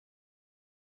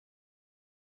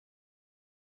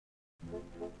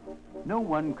no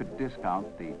one could discount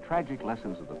the tragic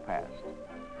lessons of the past.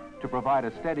 To provide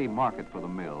a steady market for the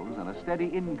mills and a steady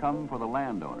income for the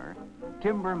landowner,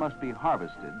 timber must be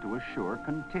harvested to assure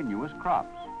continuous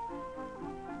crops.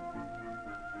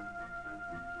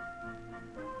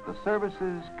 The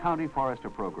Service's County Forester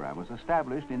Program was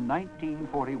established in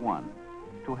 1941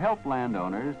 to help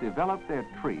landowners develop their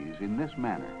trees in this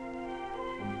manner.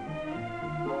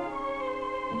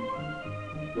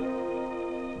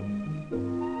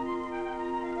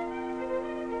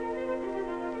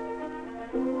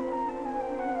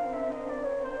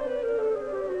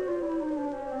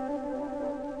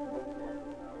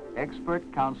 Expert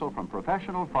counsel from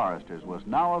professional foresters was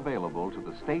now available to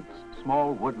the state's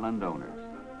small woodland owners.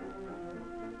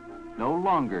 No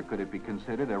longer could it be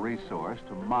considered a resource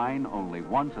to mine only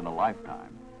once in a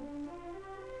lifetime.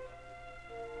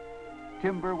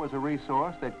 Timber was a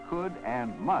resource that could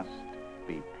and must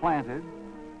be planted,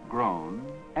 grown,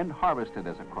 and harvested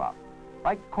as a crop,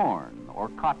 like corn or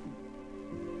cotton.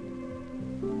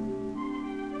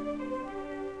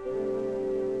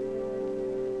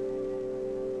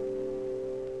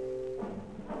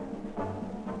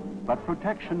 But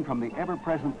protection from the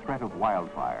ever-present threat of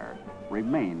wildfire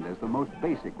remained as the most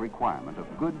basic requirement of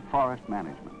good forest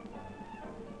management.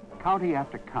 County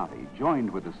after county joined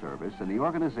with the service in the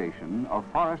organization of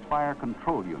forest fire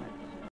control units.